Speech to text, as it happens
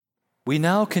We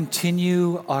now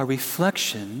continue our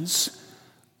reflections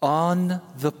on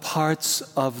the parts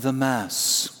of the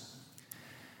Mass.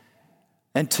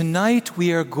 And tonight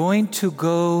we are going to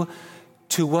go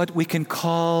to what we can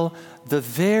call the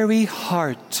very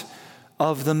heart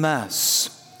of the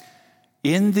Mass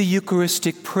in the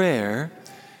Eucharistic prayer.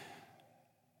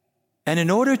 And in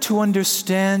order to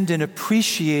understand and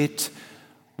appreciate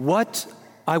what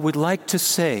I would like to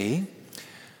say,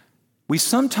 we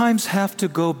sometimes have to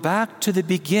go back to the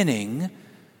beginning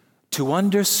to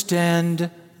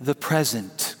understand the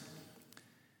present.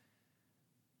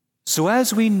 So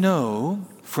as we know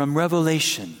from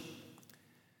Revelation,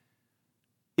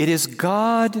 it is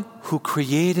God who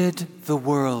created the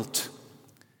world.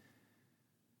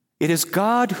 It is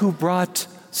God who brought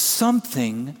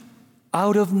something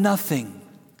out of nothing.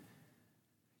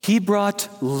 He brought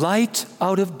light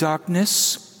out of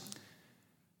darkness.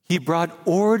 He brought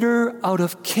order out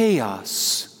of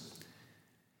chaos.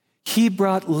 He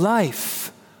brought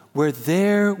life where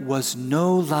there was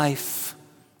no life.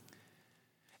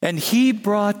 And He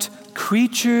brought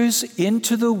creatures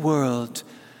into the world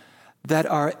that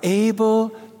are able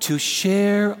to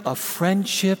share a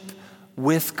friendship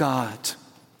with God.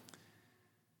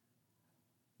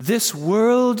 This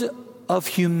world of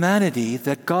humanity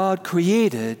that God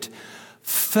created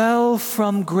fell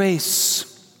from grace,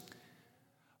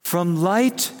 from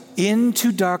light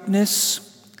into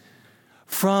darkness,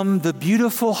 from the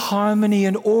beautiful harmony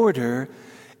and order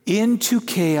into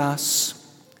chaos,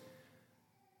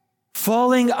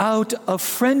 falling out of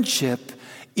friendship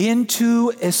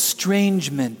into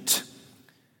estrangement,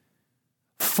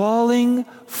 falling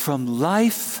from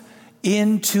life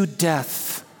into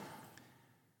death.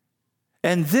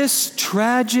 And this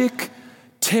tragic,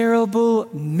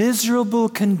 terrible, miserable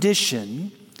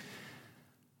condition,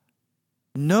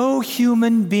 no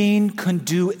human being can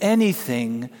do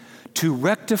anything to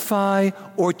rectify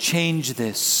or change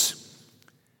this.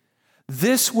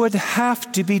 This would have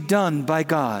to be done by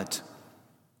God.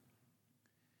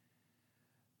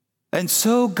 And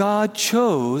so God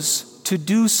chose to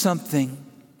do something.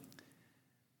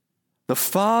 The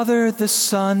Father, the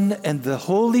Son, and the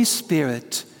Holy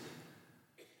Spirit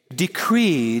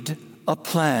decreed a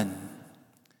plan,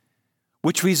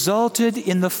 which resulted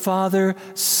in the Father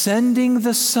sending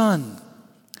the Son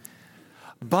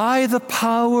by the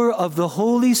power of the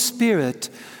Holy Spirit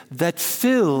that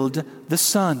filled the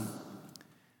Son.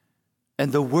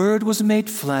 And the Word was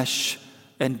made flesh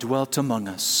and dwelt among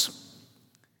us.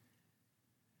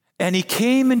 And He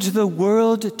came into the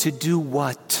world to do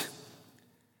what?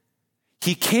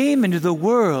 He came into the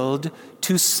world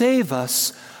to save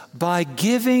us by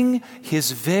giving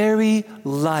His very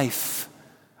life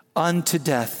unto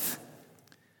death.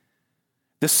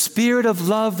 The spirit of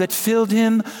love that filled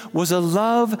Him was a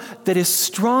love that is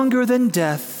stronger than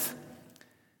death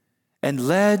and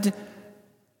led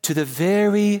to the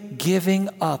very giving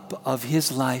up of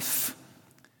His life.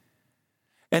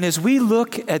 And as we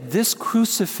look at this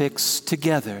crucifix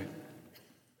together,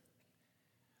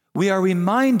 we are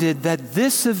reminded that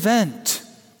this event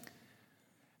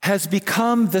has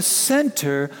become the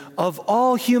center of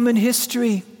all human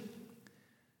history.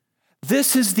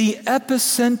 This is the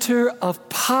epicenter of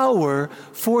power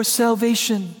for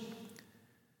salvation,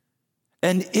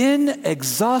 an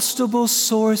inexhaustible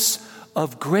source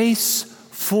of grace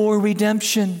for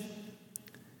redemption.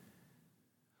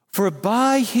 For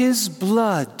by His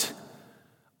blood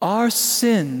our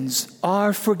sins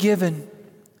are forgiven.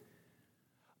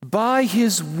 By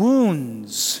His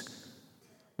wounds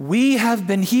we have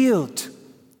been healed.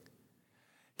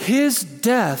 His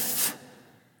death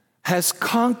has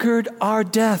conquered our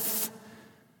death,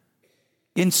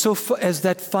 insofar as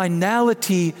that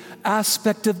finality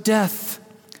aspect of death.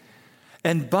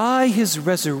 And by His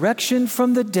resurrection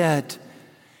from the dead,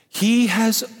 He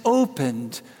has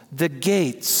opened the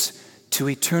gates to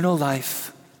eternal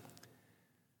life.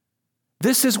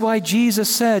 This is why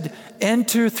Jesus said,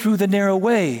 "Enter through the narrow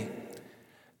way."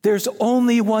 There's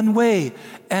only one way,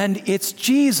 and it's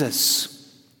Jesus.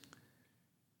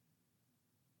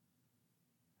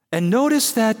 And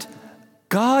notice that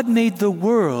God made the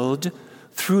world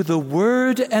through the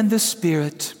Word and the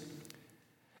Spirit,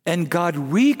 and God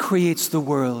recreates the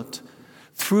world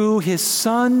through His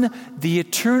Son, the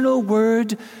eternal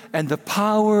Word, and the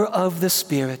power of the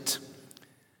Spirit.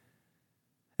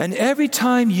 And every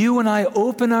time you and I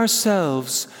open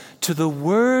ourselves to the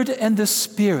Word and the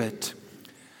Spirit,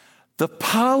 the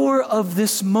power of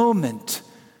this moment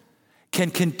can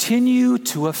continue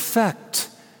to affect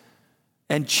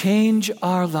and change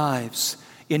our lives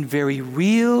in very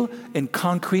real and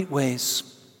concrete ways.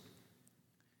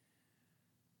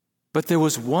 But there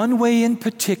was one way in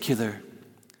particular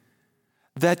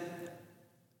that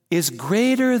is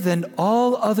greater than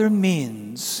all other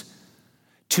means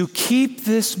to keep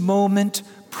this moment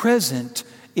present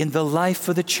in the life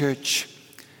of the church.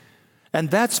 And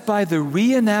that's by the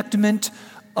reenactment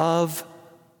of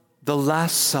the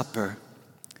Last Supper,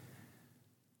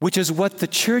 which is what the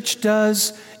church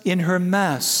does in her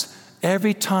Mass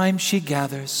every time she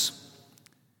gathers.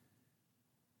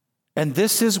 And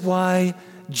this is why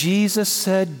Jesus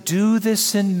said, "Do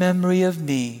this in memory of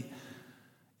me."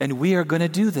 And we are going to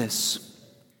do this.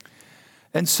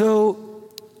 And so,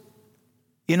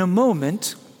 in a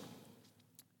moment,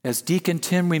 as Deacon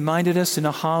Tim reminded us in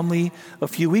a homily a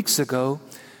few weeks ago,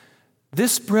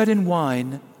 this bread and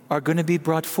wine are going to be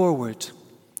brought forward.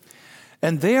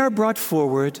 And they are brought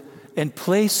forward and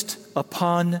placed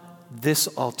upon this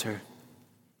altar.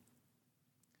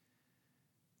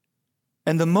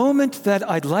 And the moment that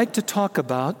I'd like to talk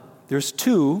about, there's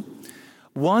two.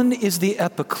 One is the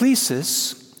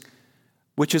epiclesis,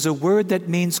 which is a word that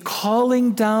means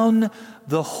calling down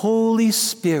the Holy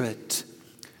Spirit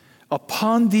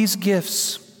upon these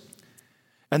gifts.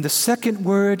 And the second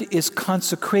word is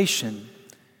consecration.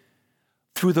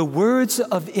 Through the words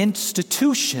of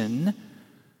institution,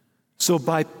 so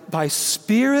by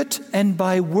spirit and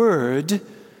by word,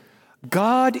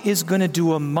 God is going to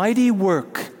do a mighty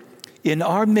work in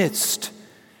our midst,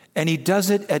 and He does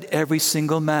it at every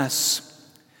single Mass.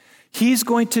 He's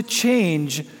going to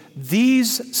change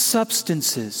these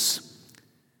substances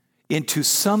into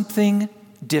something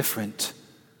different,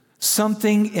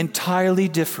 something entirely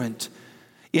different,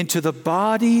 into the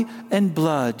body and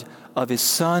blood of His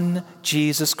Son,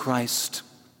 Jesus Christ.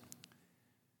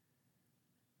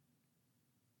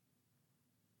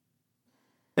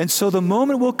 And so the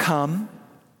moment will come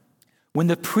when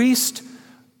the priest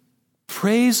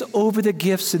prays over the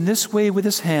gifts in this way with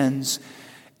his hands,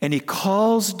 and he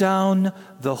calls down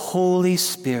the Holy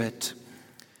Spirit.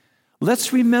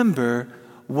 Let's remember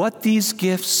what these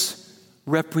gifts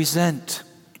represent.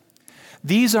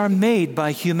 These are made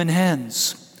by human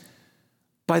hands,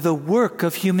 by the work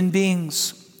of human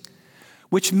beings,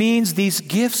 which means these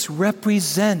gifts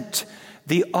represent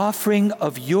the offering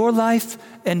of your life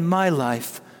and my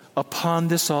life upon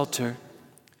this altar.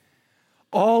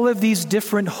 All of these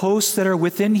different hosts that are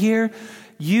within here,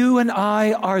 you and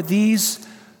I are these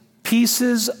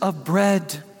pieces of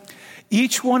bread.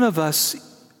 Each one of us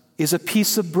is a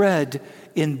piece of bread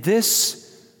in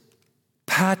this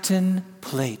paten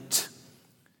plate.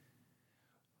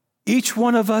 Each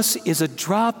one of us is a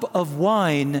drop of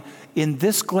wine in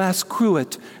this glass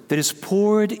cruet that is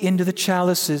poured into the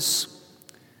chalices.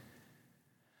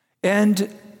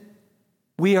 And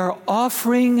we are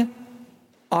offering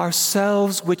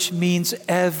ourselves, which means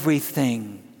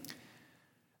everything.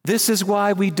 This is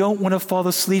why we don't want to fall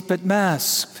asleep at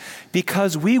Mass,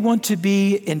 because we want to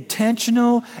be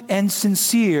intentional and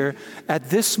sincere at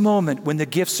this moment when the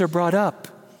gifts are brought up,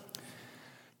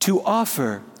 to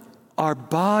offer our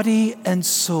body and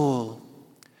soul,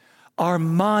 our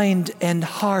mind and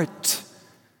heart,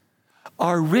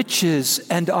 our riches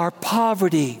and our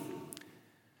poverty,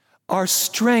 our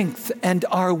strength and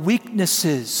our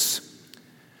weaknesses,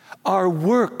 our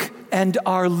work and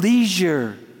our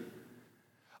leisure,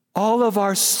 all of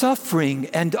our suffering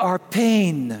and our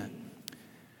pain,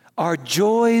 our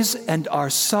joys and our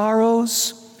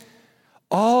sorrows,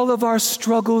 all of our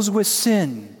struggles with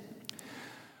sin.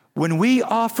 When we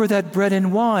offer that bread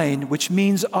and wine, which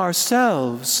means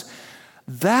ourselves,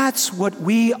 that's what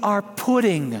we are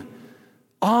putting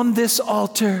on this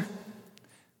altar.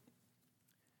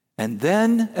 And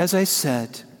then, as I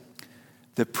said,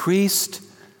 the priest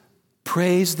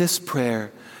prays this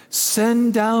prayer: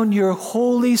 send down your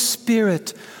Holy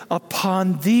Spirit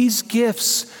upon these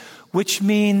gifts, which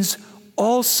means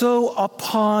also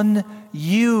upon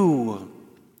you.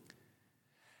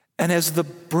 And as the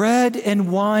bread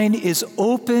and wine is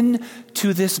open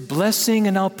to this blessing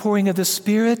and outpouring of the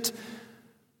Spirit,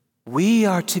 we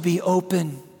are to be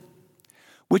open.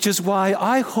 Which is why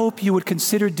I hope you would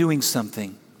consider doing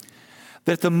something.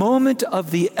 That at the moment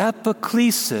of the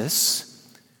epiclesis,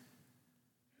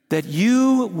 that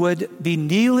you would be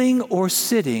kneeling or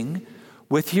sitting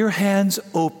with your hands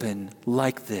open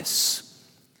like this.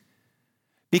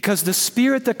 Because the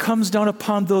Spirit that comes down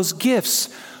upon those gifts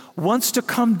wants to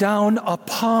come down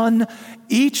upon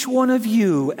each one of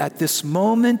you at this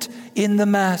moment in the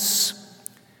Mass.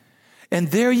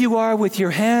 And there you are with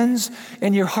your hands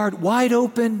and your heart wide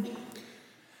open,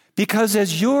 because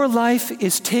as your life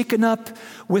is taken up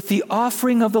with the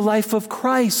offering of the life of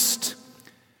Christ,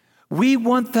 we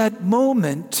want that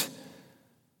moment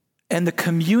and the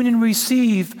communion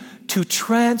receive to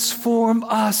transform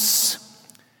us.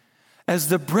 As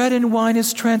the bread and wine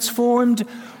is transformed,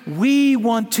 we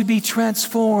want to be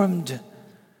transformed.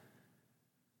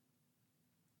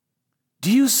 Do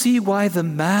you see why the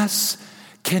Mass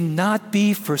cannot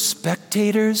be for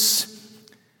spectators,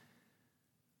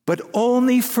 but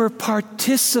only for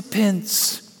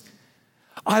participants?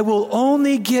 I will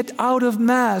only get out of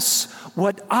Mass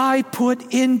what I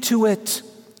put into it.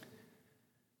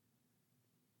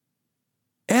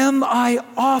 Am I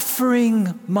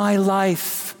offering my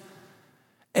life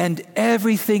and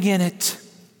everything in it?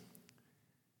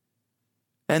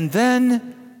 And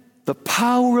then the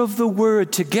power of the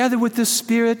Word, together with the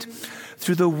Spirit,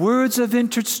 through the words of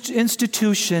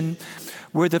institution,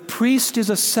 where the priest is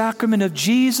a sacrament of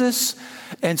Jesus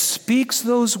and speaks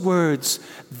those words,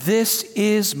 "This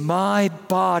is my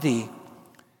body,"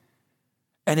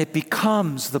 and it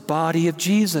becomes the body of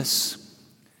Jesus.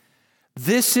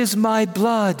 "This is my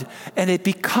blood," and it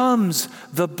becomes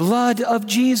the blood of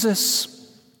Jesus.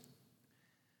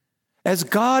 As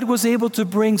God was able to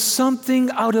bring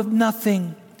something out of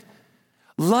nothing,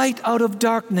 light out of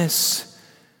darkness,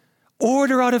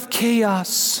 order out of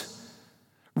chaos,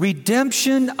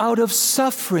 redemption out of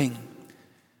suffering,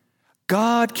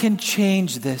 God can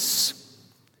change this.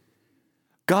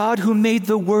 God, who made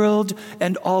the world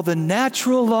and all the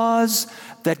natural laws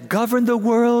that govern the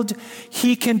world,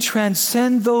 He can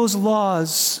transcend those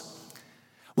laws.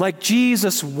 Like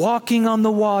Jesus walking on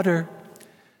the water,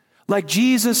 like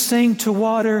Jesus saying to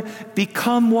water,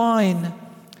 "Become wine."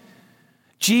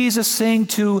 Jesus saying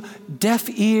to deaf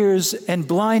ears and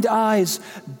blind eyes,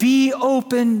 "Be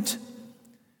opened."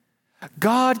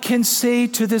 God can say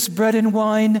to this bread and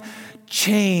wine,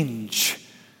 "Change,"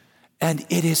 and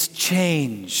it is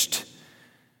changed.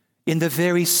 In the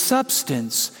very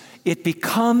substance, it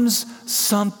becomes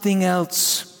something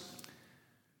else.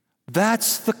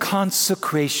 That's the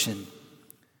consecration.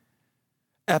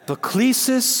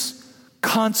 Epiclesis,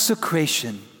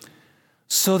 consecration.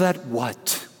 So that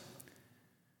what?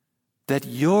 That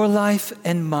your life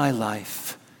and my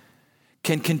life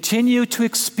can continue to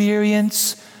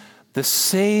experience the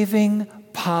saving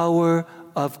power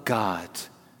of God.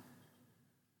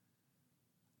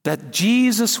 That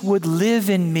Jesus would live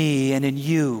in me and in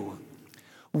you,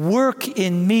 work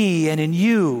in me and in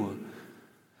you,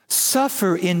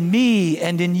 suffer in me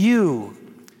and in you,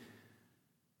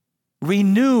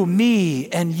 renew me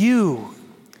and you,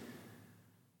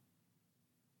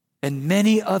 and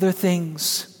many other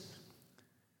things.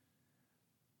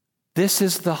 This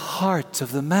is the heart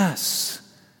of the Mass.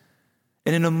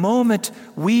 And in a moment,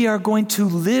 we are going to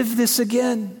live this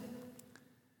again.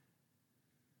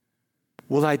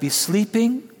 Will I be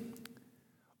sleeping,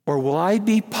 or will I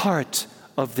be part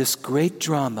of this great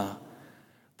drama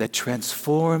that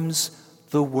transforms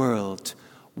the world,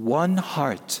 one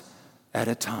heart at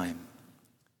a time?